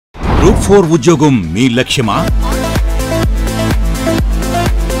Group 4 ఉద్యోగం మీ లక్ష్యమా?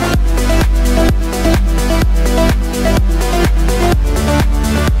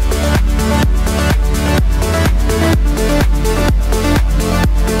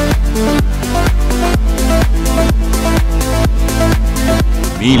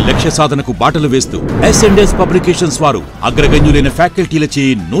 మీ లక్ష్య సాధనకు బాటలు వేస్తూ S&S పబ్లికేషన్స్ వారు అగ్రగణ్యులైన ఫ్యాకల్టీలచే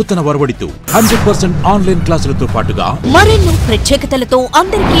నూతన వరవడితో 100% ఆన్లైన్ క్లాసులతో పాటుగా మరెన్నో ప్రత్యేకతలతో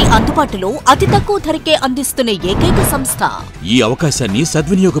అందరికీ అందుబాటులో అతి తక్కువ ధరకే అందిస్తున్న ఏకైక సంస్థ. ఈ అవకాశాన్ని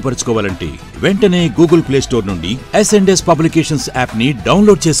సద్వినియోగపరచుకోవాలంటే వెంటనే గూగుల్ ప్లే స్టోర్ నుండి S&S పబ్లికేషన్స్ యాప్ ని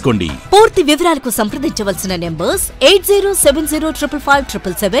డౌన్లోడ్ చేసుకోండి. పూర్తి వివరాలకు సంప్రదించవలసిన నెంబర్స్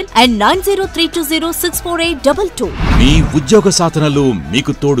 8070557777 and 9032064822. మీ ఉద్యోగ సాధనలో మీకు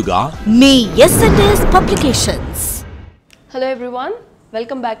తోడుగా మీ S&S publications. Hello everyone,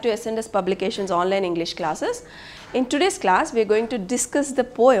 welcome back to S&S Publications online English classes. In today's class we are going to discuss the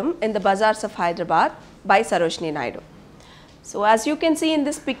poem In the Bazaars of Hyderabad by Sarojini Naidu. So as you can see in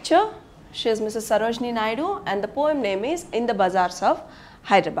this picture, she is Mrs. Sarojini Naidu and the poem name is In the Bazaars of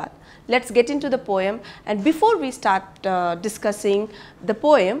Hyderabad. Let's get into the poem, and before we start discussing the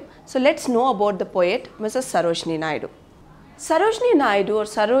poem, so let's know about the poet Mrs. Sarojini Naidu. Sarojini Naidu or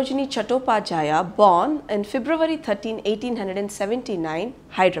Sarojini Chattopadhyaya, born in February 13, 1879,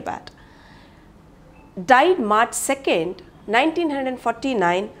 Hyderabad. Died March 2nd,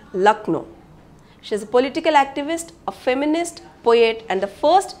 1949, Lucknow. She is a political activist, a feminist, poet and the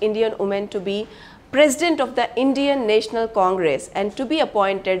first Indian woman to be President of the Indian National Congress and to be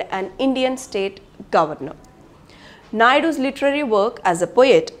appointed an Indian state governor. Naidu's literary work as a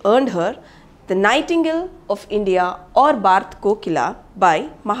poet earned her the Nightingale of India or GURUKULA by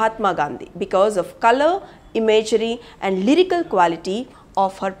Mahatma Gandhi because of color, imagery and lyrical quality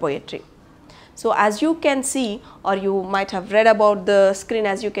of her poetry. So as you can see, or you might have read about the screen,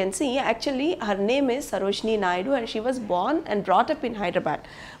 as you can see, actually her name is Sarojini Naidu and she was born and brought up in Hyderabad.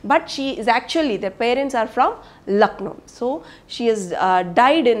 But she is actually, their parents are from Lucknow. So she has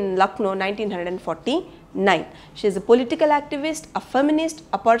died in Lucknow 1949. She is a political activist, a feminist,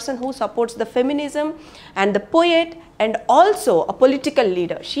 a person who supports the feminism and the poet and also a political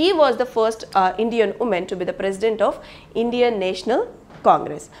leader. She was the first Indian woman to be the president of Indian National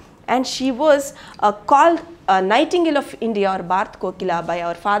Congress. And she was called Nightingale of India or GURUKULA by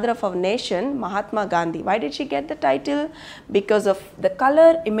our father of our nation, Mahatma Gandhi. Why did she get the title? Because of the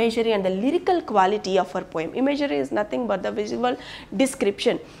color, imagery and the lyrical quality of her poem. Imagery is nothing but the visual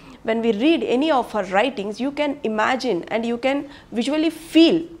description. When we read any of her writings, you can imagine and you can visually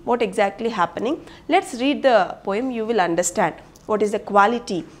feel what exactly happening. Let's read the poem, you will understand what is the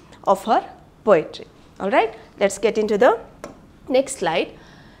quality of her poetry. Alright, let's get into the next slide.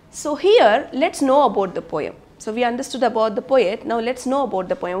 So here, let's know about the poem. So we understood about the poet, now let's know about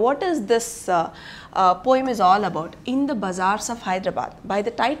the poem. What is this poem is all about? In the Bazaars of Hyderabad. By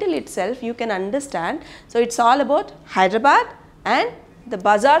the title itself, you can understand. So it's all about Hyderabad and the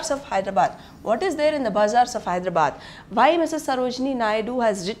Bazaars of Hyderabad. What is there in the Bazaars of Hyderabad? Why Mrs. Sarojini Naidu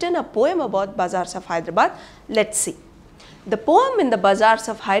has written a poem about Bazaars of Hyderabad? Let's see. The poem In the Bazaars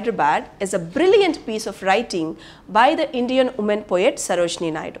of Hyderabad is a brilliant piece of writing by the Indian woman poet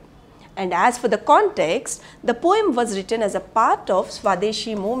Sarojini Naidu. And as for the context, the poem was written as a part of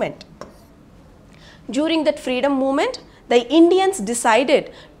Swadeshi movement. During that freedom movement, the Indians decided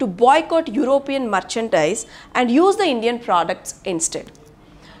to boycott European merchandise and use the Indian products instead.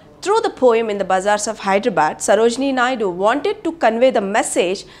 Through the poem In the Bazaars of Hyderabad, Sarojini Naidu wanted to convey the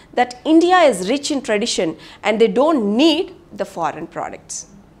message that India is rich in tradition and they don't need the foreign products.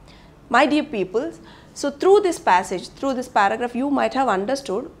 My dear people, so through this passage, through this paragraph, you might have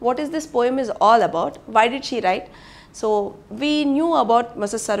understood what is this poem is all about. Why did she write? So we knew about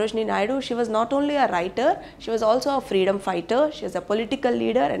Mrs. Sarojini Naidu. She was not only a writer, she was also a freedom fighter, she is a political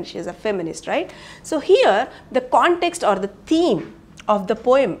leader and she is a feminist, right? So here the context or the theme of the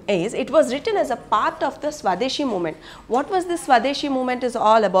poem is, it was written as a part of the Swadeshi movement. What was this Swadeshi movement is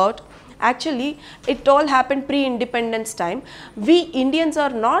all about? Actually, it all happened pre-independence time. We Indians are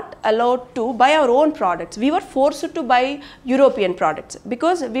not allowed to buy our own products. We were forced to buy European products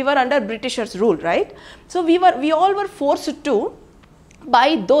because we were under Britishers' rule, right? So we all were forced to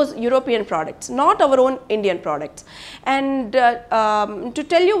buy those European products, not our own Indian products. And to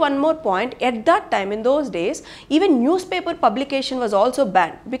tell you one more point, at that time in those days, even newspaper publication was also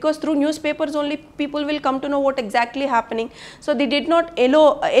banned because through newspapers only people will come to know what exactly happening. So they did not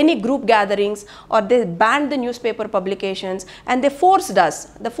allow any group gatherings or they banned the newspaper publications and they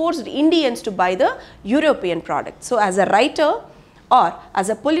forced Indians to buy the European products. So as a writer or as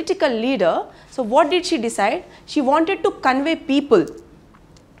a political leader, so what did she decide? She wanted to convey people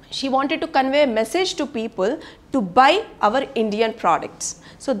she wanted to convey a message to people to buy our Indian products.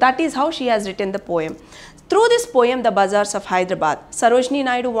 So that is how she has written the poem. Through this poem, The Bazaars of Hyderabad, Sarojini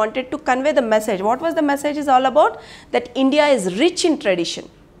Naidu wanted to convey the message. What was the message is all about? That India is rich in tradition.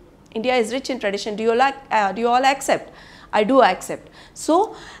 India is rich in tradition. Do you all accept? I do accept.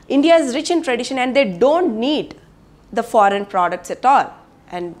 So India is rich in tradition and they don't need the foreign products at all.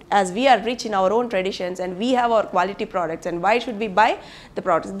 And as we are rich in our own traditions and we have our quality products, and why should we buy the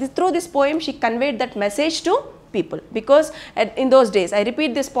products? Through this poem, she conveyed that message to people, because in those days, I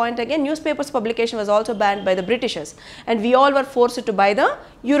repeat this point again, newspapers publication was also banned by the Britishers, and we all were forced to buy the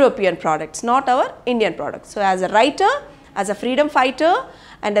European products, not our Indian products. So as a writer, as a freedom fighter,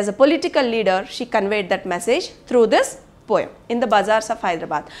 and as a political leader, she conveyed that message through this poem in the Bazaars of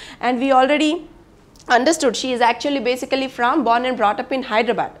Hyderabad. And we already understood she is actually basically born and brought up in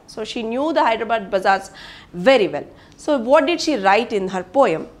Hyderabad. So she knew the Hyderabad Bazaars very well. So what did she write in her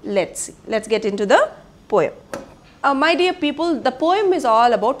poem? Let's see. Let's get into the poem. My dear people, the poem is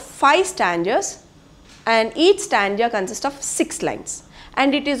all about 5 stanzas, and each stanza consists of 6 lines.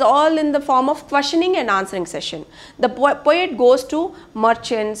 And it is all in the form of questioning and answering session. The poet goes to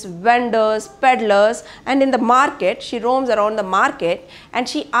merchants, vendors, peddlers, and in the market, she roams around the market and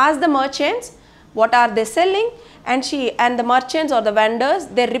she asks the merchants what are they selling, and the merchants or the vendors,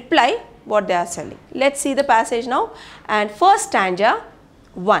 they reply what they are selling. Let's see the passage now. And first stanza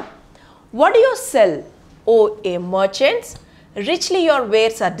 1. What do you sell, O ye merchants? Richly your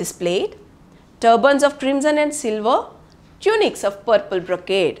wares are displayed, turbans of crimson and silver, tunics of purple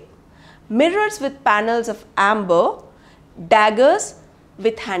brocade, mirrors with panels of amber, daggers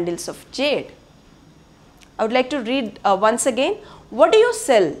with handles of jade. I would like to read once again. What do you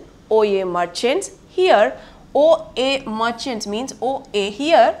sell, O ye merchants? Here, O ye merchants means O ye,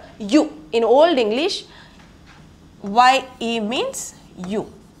 here you. In Old English, ye means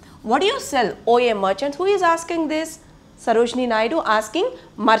you. What do you sell, O ye merchants? Who is asking this? Sarojini Naidu asking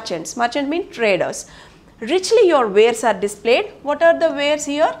merchants. Merchants mean traders. Richly your wares are displayed. What are the wares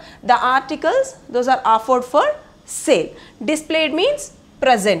here? The articles, those are offered for sale. Displayed means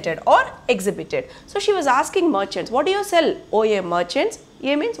presented or exhibited. So she was asking merchants, what do you sell, O ye merchants?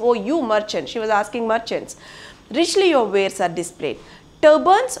 Ye means, oh you merchants. She was asking merchants. Richly your wares are displayed.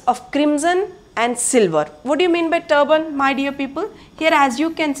 Turbans of crimson and silver. What do you mean by turban, my dear people? Here, as you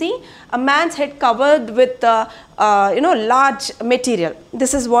can see, a man's head covered with large material.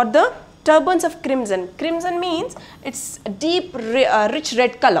 This is what the turbans of crimson. Crimson means it's a deep, rich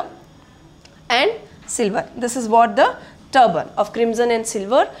red color, and silver. This is what the turban of crimson and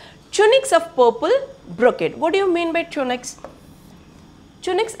silver. Tunics of purple brocade. What do you mean by tunics?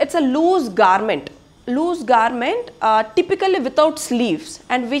 Tunics, it's a loose garment. Loose garment, typically without sleeves,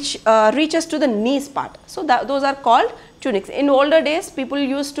 and which reaches to the knees part. So those are called tunics. In older days, people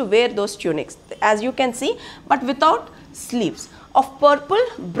used to wear those tunics, as you can see, but without sleeves. Of purple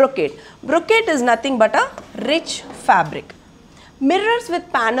brocade. Brocade is nothing but a rich fabric. Mirrors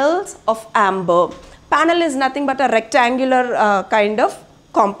with panels of amber. Panel is nothing but a rectangular kind of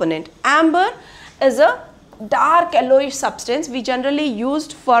component. Amber is a dark yellowish substance we generally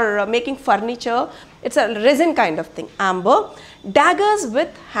used for making furniture. It's a resin kind of thing, amber. Daggers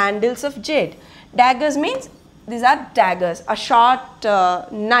with handles of jade. Daggers means these are daggers, a short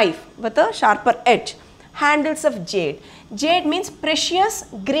knife with a sharper edge. Handles of jade. Jade means precious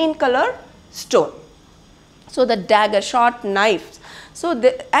green color stone. So the dagger, short knives. So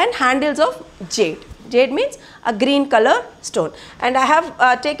and handles of jade. Jade means a green color stone. And I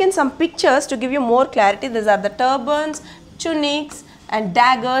have taken some pictures to give you more clarity. These are the turbans, tunics and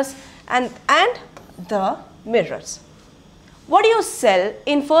daggers and the mirrors. What do you sell?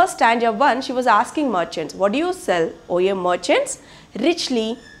 In first stanza 1, she was asking merchants, what do you sell, O ye merchants?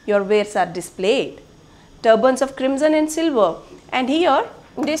 Richly your wares are displayed. Turbans of crimson and silver. And here,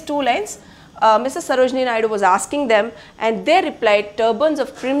 in these 2 lines, Mrs. Sarojini Naidu was asking them, and they replied, turbans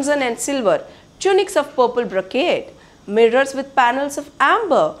of crimson and silver, tunics of purple brocade, mirrors with panels of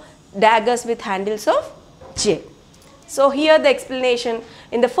amber, daggers with handles of jade. So here the explanation.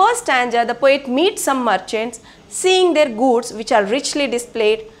 In the first stanza, the poet meets some merchants, seeing their goods which are richly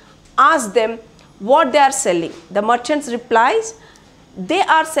displayed, asks them what they are selling. The merchants replies, they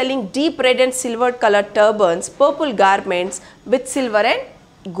are selling deep red and silver colored turbans, purple garments with silver and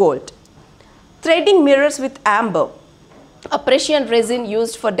gold. Threading mirrors with amber, a precious resin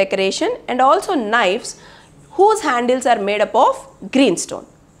used for decoration, and also knives whose handles are made up of green stone,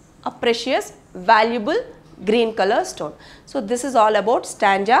 a precious, valuable green color stone. So this is all about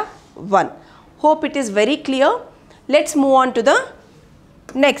stanza 1. Hope it is very clear. Let's move on to the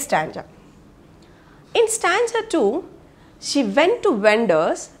next stanza. In stanza 2, she went to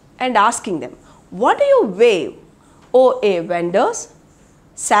vendors and asking them, what do you wave, O ye vendors?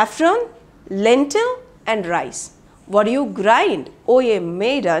 Saffron, lentil and rice. What do you grind, O ye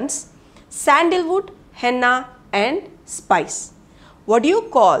maidens? Sandalwood, henna and spice. What do you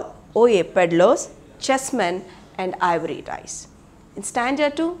call, O ye peddlers? Chessmen and ivory dice. In stanza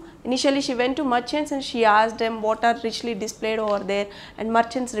 2, initially she went to merchants and she asked them what are richly displayed over there, and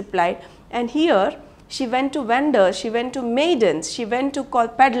merchants replied. And here she went to vendors, she went to maidens, she went to call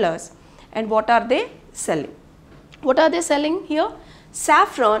peddlers, and what are they selling? What are they selling here?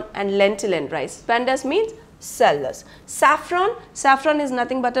 Saffron and lentil and rice. Vendors means sellers. Saffron is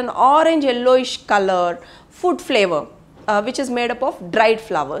nothing but an orange yellowish color food flavor which is made up of dried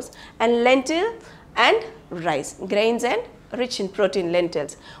flowers, and lentil and rice, grains and rich in protein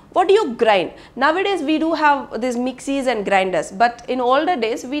lentils. What do you grind? Nowadays we do have these mixies and grinders, but in older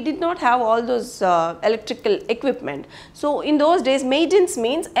days we did not have all those electrical equipment. So in those days, maidens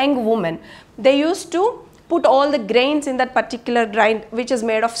means young women. They used to put all the grains in that particular grind which is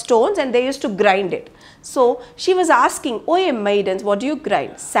made of stones, and they used to grind it. So she was asking, "O ye maidens, what do you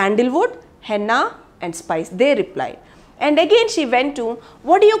grind? Sandalwood, henna and spice." They replied. And again she went to,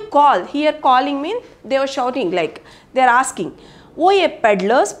 what do you call? Here calling means they were shouting, like they are asking, "O ye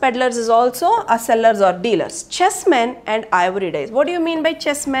peddlers." Peddlers is also a sellers or dealers. Chessmen and ivory dice. What do you mean by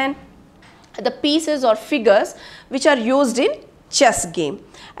chessmen? The pieces or figures which are used in chess game.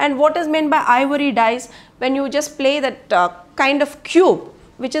 And what is meant by ivory dice? When you just play that kind of cube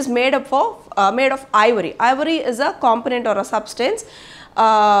which is made up of ivory. Ivory is a component or a substance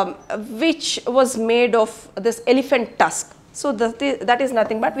which was made of this elephant tusk. So that is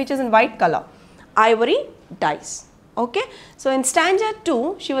nothing but which is in white color. Ivory dice. Okay. So in stanza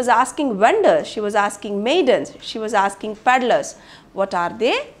 2, she was asking vendors, she was asking maidens, she was asking peddlers, what are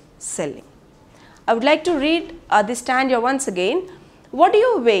they selling? I would like to read this stanza once again. What do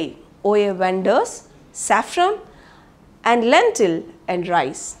you weigh, O ye vendors? Saffron and lentil and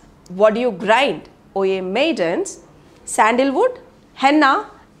rice. What do you grind, O ye maidens? Sandalwood, henna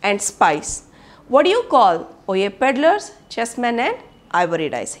and spice. What do you call, O ye peddlers? Chessmen and ivory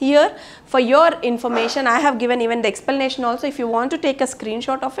dice. Here for your information I have given even the explanation also. If you want to take a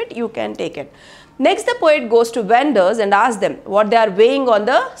screenshot of it, you can take it. Next the poet goes to vendors and asks them what they are weighing on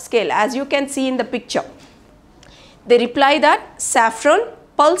the scale, as you can see in the picture. They reply that saffron,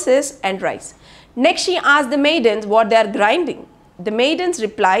 pulses and rice. Next she asks the maidens what they are grinding. The maidens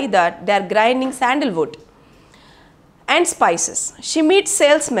reply that they are grinding sandalwood and spices. She meets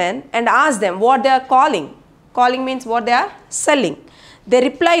salesmen and asks them what they are calling. Calling means what they are selling. They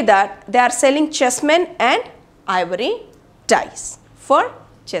reply that they are selling chessmen and ivory dice for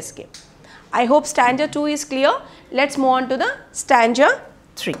chess game. I hope stanza 2 is clear. Let's move on to the stanza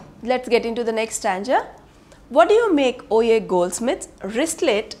 3. Let's get into the next stanza. What do you make, O ye goldsmiths?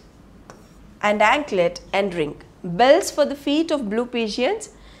 Wristlet and anklet and ring. Bells for the feet of blue pigeons,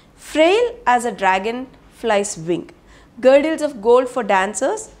 frail as a dragonfly's wing. Girdles of gold for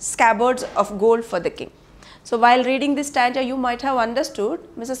dancers, scabbards of gold for the king. So while reading this stanza, you might have understood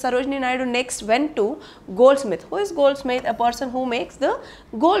Mrs. Sarojini Naidu next went to goldsmith. Who is goldsmith? A person who makes the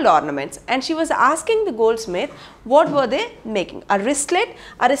gold ornaments. And she was asking the goldsmith what were they making. A wristlet.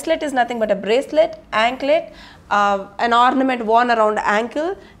 A wristlet is nothing but a bracelet, anklet, an ornament worn around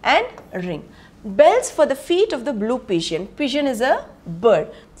ankle and ring. Bells for the feet of the blue pigeon. Pigeon is a bird.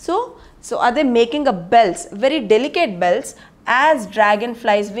 So are they making a bells, very delicate bells as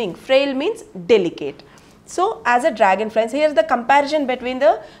dragonfly's wing. Frail means delicate. So as a dragonfly, so here is the comparison between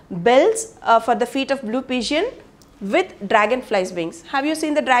the bells for the feet of blue pigeon with dragonfly's wings. Have you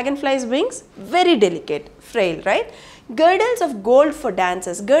seen the dragonfly's wings? Very delicate, frail, right? Girdles of gold for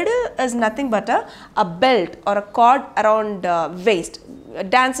dancers. Girdle is nothing but a belt or a cord around waist.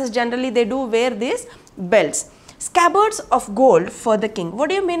 Dancers generally they do wear these belts. Scabbards of gold for the king. What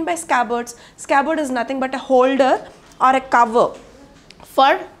do you mean by scabbards? Scabbard is nothing but a holder or a cover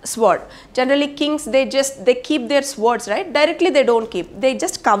for sword. Generally kings they keep their swords, right? Directly they don't keep, they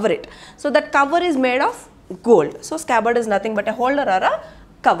just cover it. So that cover is made of gold. So scabbard is nothing but a holder or a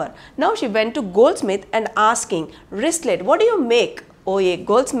cover. Now she went to goldsmith and asking wristlet. What do you make, O ye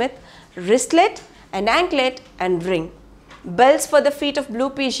goldsmith? Wristlet and anklet and ring. Bells for the feet of blue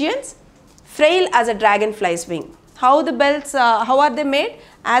pigeons, frail as a dragonfly's wing. How the bells, how are they made?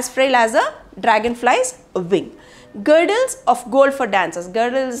 As frail as a dragonfly's wing. Girdles of gold for dancers.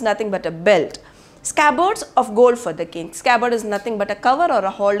 Girdle is nothing but a belt. Scabbards of gold for the king. Scabbard is nothing but a cover or a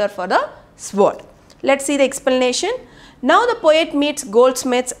holder for the sword. Let's see the explanation. Now the poet meets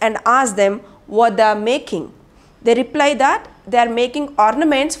goldsmiths and asks them what they are making. They reply that they are making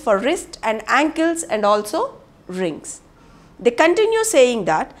ornaments for wrist and ankles and also rings. They continue saying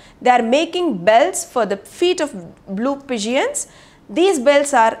that they are making bells for the feet of blue pigeons. These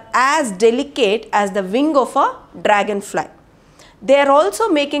bells are as delicate as the wing of a dragonfly. They are also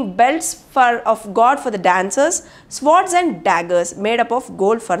making belts of God for the dancers, swords and daggers made up of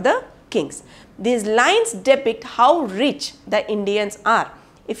gold for the kings. These lines depict how rich the Indians are.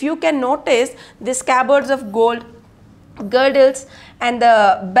 If you can notice, the scabbards of gold, girdles and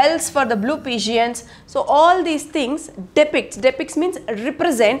the bells for the blue pigeons. So all these things depicts means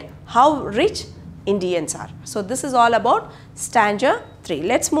represent how rich Indians are. So this is all about stanza 3.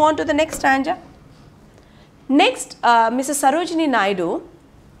 Let's move on to the next stanza. Next, Mrs. Sarojini Naidu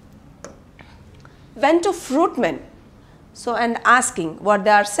went to fruitmen and asking what they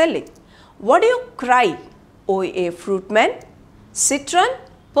are selling. What do you cry, O a fruitman? Citron,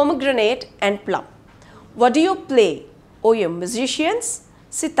 pomegranate and plum. What do you play, O you musicians?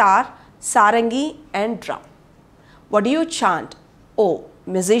 Sitar, sarangi and drum. What do you chant, O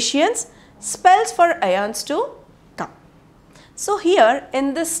musicians? Spells for aeons to come. So here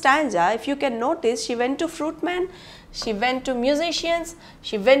in this stanza, if you can notice, she went to fruitmen, she went to musicians,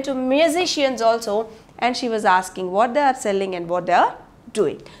 she went to musicians also, and she was asking what they are selling and what they are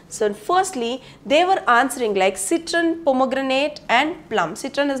doing. So firstly, they were answering like citron, pomegranate and plum.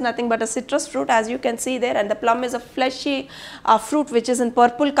 Citron is nothing but a citrus fruit, as you can see there, and the plum is a fleshy fruit which is in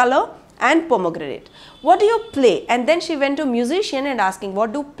purple color, and pomegranate. What do you play? And then she went to musician and asking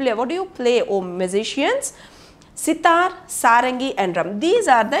what do you play, O musicians? Sitar, sarangi and drum. These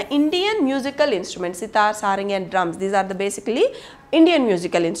are the Indian musical instruments. Sitar, sarangi and drums. These are the basically Indian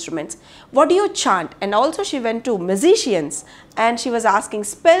musical instruments. What do you chant? And also she went to musicians and she was asking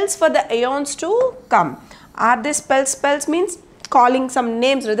spells for the aeons to come. Are they spells? Spells means calling some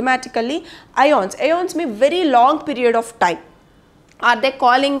names rhythmically. Aeons. Aeons mean very long period of time. Are they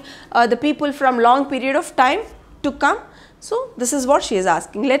calling the people from long period of time to come? So this is what she is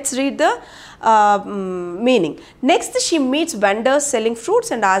asking. Let's read the meaning. Next, she meets vendors selling fruits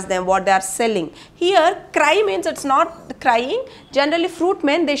and asks them what they are selling. Here, cry means it's not crying. Generally, fruit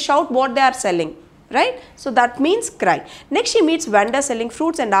men, they shout what they are selling, right? So that means cry. Next, she meets vendors selling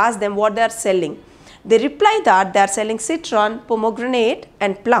fruits and asks them what they are selling. They reply that they are selling citron, pomegranate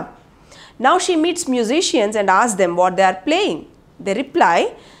and plum. Now she meets musicians and asks them what they are playing. They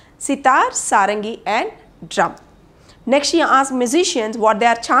reply sitar, sarangi and drum. Next, she asks musicians what they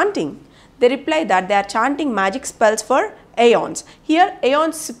are chanting. They reply that they are chanting magic spells for aeons. Here,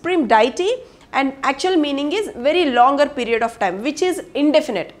 aeons, supreme deity, and actual meaning is very longer period of time, which is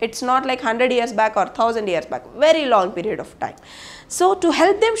indefinite. It's not like 100 years back or 1000 years back, very long period of time. So, to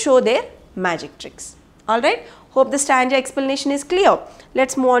help them show their magic tricks. Alright, hope the stanza explanation is clear.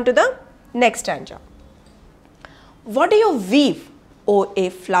 Let's move on to the next stanza. What do you weave, O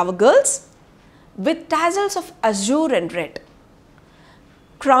a flower girls? With tassels of azure and red.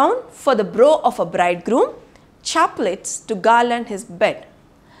 Crown for the brow of a bridegroom, chaplets to garland his bed.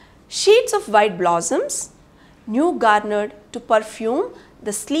 Sheets of white blossoms, new garnered to perfume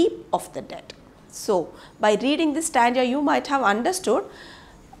the sleep of the dead. So, by reading this stanza, you might have understood.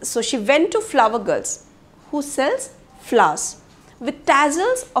 So, she went to flower girls who sells flowers with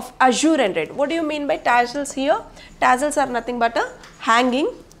tassels of azure and red. What do you mean by tassels here? Tassels are nothing but a hanging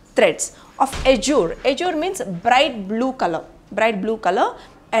threads of azure. Azure means bright blue color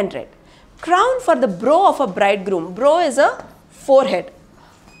and red. Crown for the brow of a bridegroom. Brow is a forehead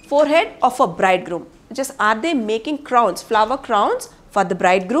of a bridegroom. Just are they making crowns, flower crowns for the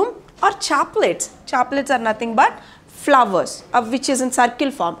bridegroom, or chaplets? Chaplets are nothing but flowers which is in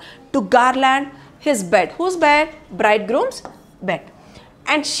circle form to garland his bed. Whose bed? Bridegroom's bed.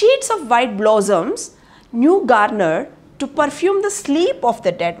 And sheets of white blossoms, new garnered to perfume the sleep of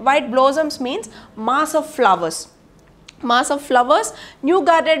the dead. White blossoms means mass of flowers. Mass of flowers. New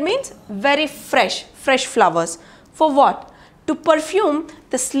garnered means very fresh flowers. For what? To perfume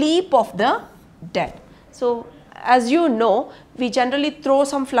the sleep of the dead. So, as you know, we generally throw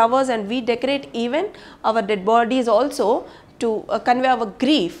some flowers and we decorate even our dead bodies also to convey our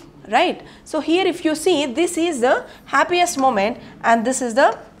grief, right? So, here if you see, this is the happiest moment and this is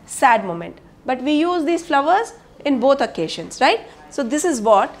the sad moment. But we use these flowers in both occasions, right? So, this is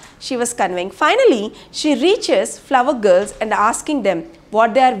what she was conveying. Finally, she reaches flower girls and asking them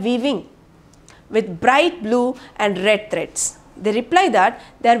what they are weaving with bright blue and red threads. They reply that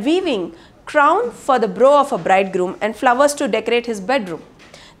they are weaving crown for the brow of a bridegroom and flowers to decorate his bedroom.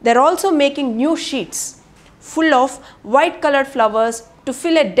 They are also making new sheets full of white colored flowers to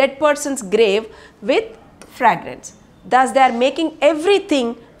fill a dead person's grave with fragrance. Thus, they are making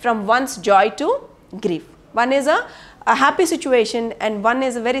everything from one's joy to grief. One is a happy situation and one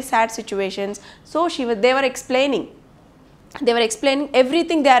is a very sad situation. So, they were explaining They were explaining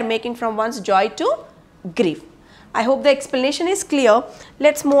everything they are making from one's joy to grief. I hope the explanation is clear.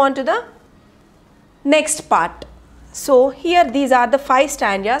 Let's move on to the next part. So here these are the 5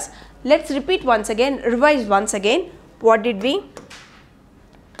 stanzas. Let's repeat once again, revise once again. What did we?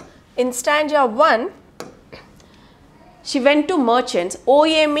 In stanza 1, she went to merchants.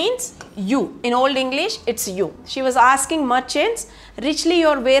 OA means you. In Old English, it's you. She was asking merchants, richly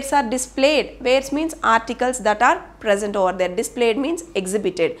your wares are displayed. Wares means articles that are present over there. Displayed means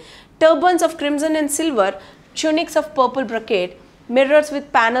exhibited. Turbans of crimson and silver, tunics of purple brocade, mirrors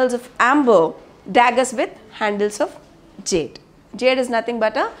with panels of amber, daggers with handles of jade. Jade is nothing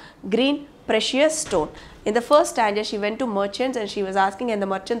but a green precious stone. In the first stanza, she went to merchants and she was asking, and the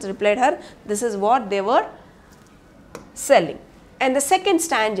merchants replied her, this is what they were selling. And the second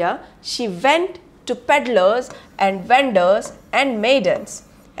stanza, she went to peddlers and vendors and maidens,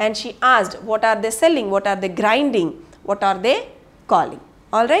 and she asked, what are they selling, what are they grinding, what are they calling.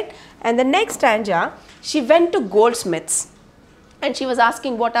 Alright. And the next stanza, she went to goldsmiths and she was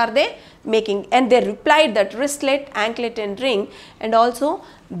asking, what are they making, and they replied that wristlet, anklet and ring, and also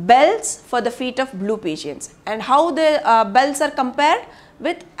bells for the feet of blue pigeons. And how the bells are compared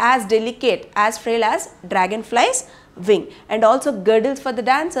with as delicate, as frail as dragonfly's wing, and also girdles for the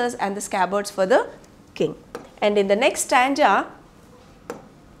dancers and the scabbards for the king. And in the next stanza,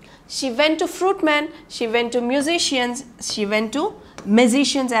 she went to fruitmen, she went to musicians, she went to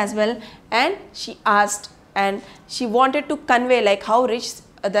musicians as well, and she asked, and she wanted to convey like how rich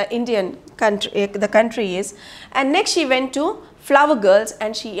the Indian country, the country is. And next she went to flower girls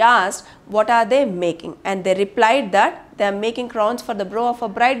and she asked, what are they making? And they replied that they are making crowns for the brow of a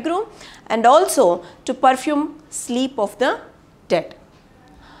bridegroom and also to perfume sleep of the dead.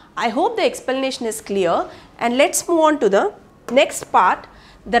 I hope the explanation is clear, and let's move on to the next part,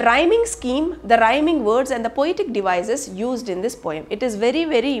 the rhyming scheme, the rhyming words and the poetic devices used in this poem. It is very,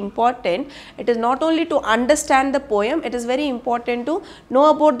 very important. It is not only to understand the poem, it is very important to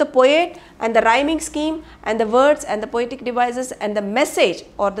know about the poet and the rhyming scheme and the words and the poetic devices and the message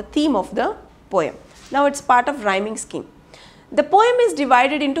or the theme of the poem. Now it's part of rhyming scheme. The poem is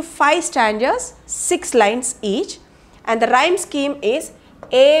divided into 5 stanzas, 6 lines each, and the rhyme scheme is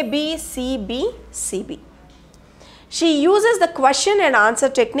A, B, C, B, C, B. She uses the question and answer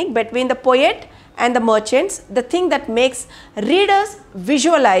technique between the poet and the merchants, the thing that makes readers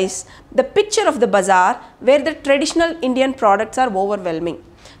visualize the picture of the bazaar where the traditional Indian products are overwhelming.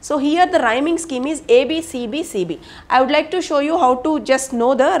 So here the rhyming scheme is A, B, C, B, C, B. I would like to show you how to just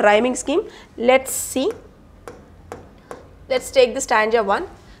know the rhyming scheme. Let's see. Let's take the stanza 1.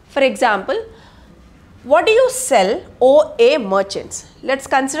 For example, what do you sell, O A merchants? Let's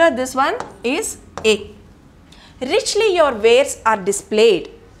consider this one is A. Richly your wares are displayed.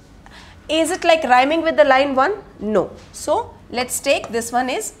 Is it like rhyming with the line 1? No. So let's take this one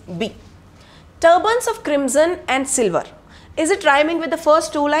is B. Turbans of crimson and silver. Is it rhyming with the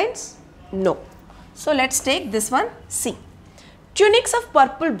first 2 lines? No. So let's take this one C. Tunics of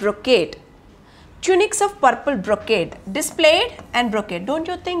purple brocade. Tunics of purple brocade. Displayed and brocade. Don't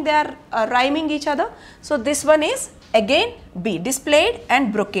you think they are rhyming each other? So this one is again B. Displayed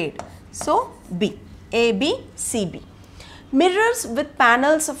and brocade. So B. A, B, C, B. Mirrors with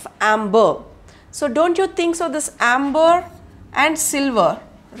panels of amber. So don't you think so this amber and silver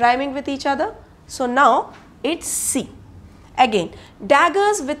rhyming with each other? So now it's C. Again,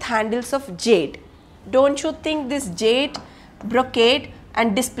 daggers with handles of jade. Don't you think this jade, brocade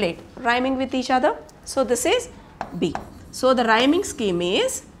and displayed rhyming with each other? So this is B. So the rhyming scheme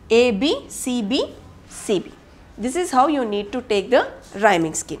is A, B, C, B, C, B. This is how you need to take the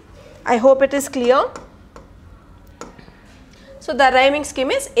rhyming scheme. I hope it is clear. So the rhyming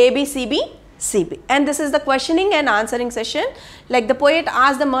scheme is A, B, C, B, C, B. And this is the questioning and answering session. Like the poet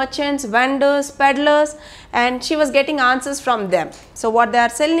asked the merchants, vendors, peddlers, and she was getting answers from them. So what they are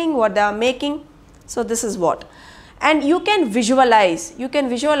selling, what they are making. So this is what. And you can visualize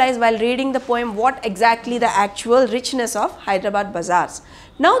while reading the poem what exactly the actual richness of Hyderabad bazaars.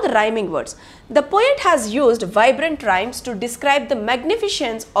 Now the rhyming words. The poet has used vibrant rhymes to describe the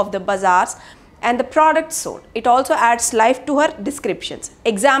magnificence of the bazaars and the products sold. It also adds life to her descriptions.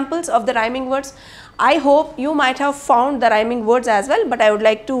 Examples of the rhyming words. I hope you might have found the rhyming words as well, but I would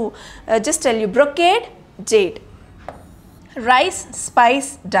like to just tell you. Brocade, jade. Rice,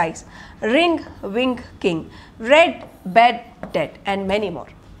 spice, dice. Ring, wing, king. Red, bed, dead, and many more.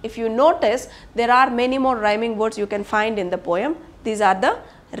 If you notice, there are many more rhyming words you can find in the poem. These are the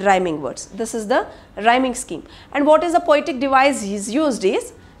rhyming words. This is the rhyming scheme. And what is the poetic device used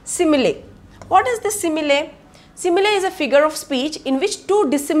is simile. What is the simile? Simile is a figure of speech in which 2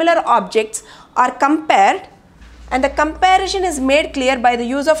 dissimilar objects are compared and the comparison is made clear by the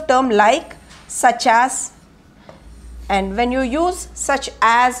use of term like, such as, and when you use such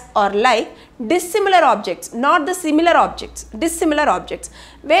as or like, dissimilar objects, not the similar objects, dissimilar objects.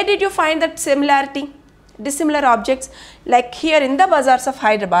 Where did you find that similarity? Dissimilar objects, like here in the Bazaars of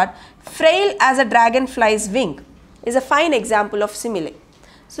Hyderabad, frail as a dragonfly's wing is a fine example of simile.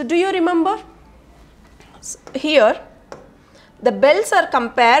 So do you remember? Here the bells are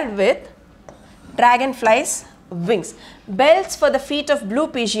compared with dragonfly's wings. Bells for the feet of blue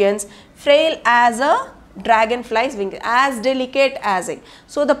pigeons, frail as a dragonfly's wing, as delicate as a.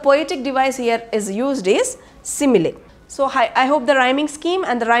 So the poetic device here is used is simile. So I hope the rhyming scheme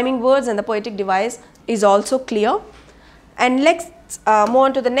and the rhyming words and the poetic device is also clear. And let's move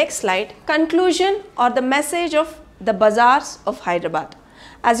on to the next slide. Conclusion or the message of the Bazaars of Hyderabad.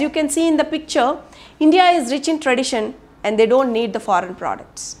 As you can see in the picture, India is rich in tradition and they don't need the foreign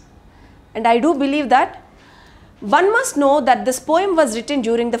products. And I do believe that one must know that this poem was written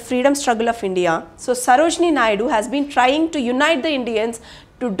during the freedom struggle of India. So Sarojini Naidu has been trying to unite the Indians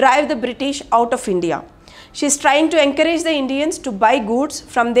to drive the British out of India. She is trying to encourage the Indians to buy goods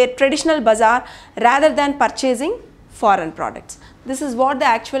from their traditional bazaar rather than purchasing foreign products. This is what the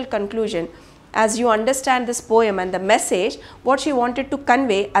actual conclusion, as you understand this poem and the message, what she wanted to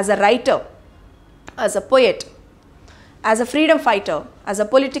convey as a writer, as a poet, as a freedom fighter, as a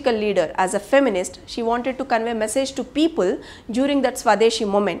political leader, as a feminist. She wanted to convey a message to people during that Swadeshi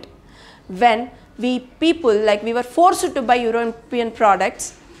moment, when we were forced to buy European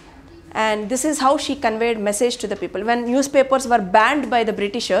products. And this is how she conveyed message to the people. When newspapers were banned by the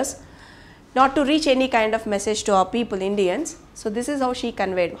Britishers, not to reach any kind of message to our people, Indians. So this is how she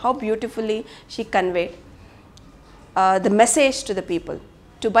conveyed, how beautifully she conveyed the message to the people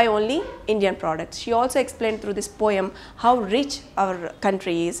to buy only Indian products. She also explained through this poem how rich our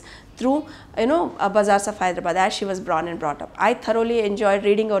country is through, Bazaars of Hyderabad, as she was born and brought up. I thoroughly enjoyed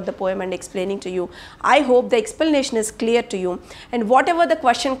reading out the poem and explaining to you. I hope the explanation is clear to you, and whatever the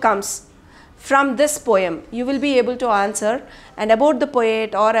question comes from this poem, you will be able to answer, and about the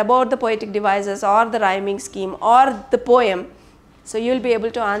poet or about the poetic devices or the rhyming scheme or the poem, so you will be able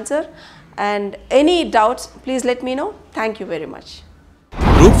to answer. And any doubts, please let me know. Thank you very much.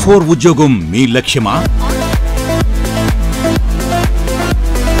 Group 4 ఉద్యోగం మీ లక్ష్యమా?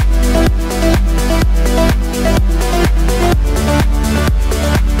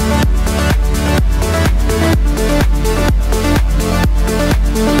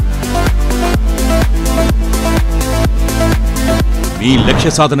 మీ లక్ష్య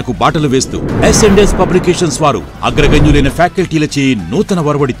సాధనకు బాటలు వేస్తూ S&S publications వారు అగ్రగణ్యులైన ఫ్యాకల్టీలచే నూతన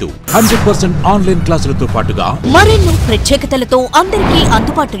వరవడితో 100% online క్లాసులతో పాటుగా మరెన్నో ప్రత్యేకతలతో అందరికీ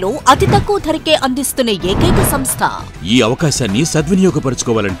అందుబాటులో అతి తక్కువ ధరకే అందిస్తున్న ఏకైక సంస్థ. ఈ అవకాశాన్ని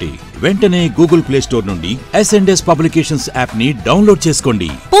సద్వినియోగపరచుకోవాలంటే వెంటనే గూగుల్ ప్లే స్టోర్ నుండి S&S పబ్లికేషన్స్ యాప్ ని డౌన్లోడ్ చేసుకోండి.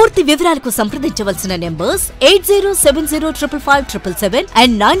 పూర్తి వివరాలకు సంప్రదించవలసిన నంబర్స్ 8070557777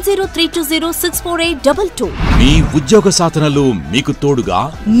 and 9032064822. మీ ఉద్యోగ సాధనలో మీకు తోడుగా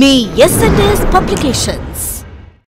మీ S&S పబ్లికేషన్స్.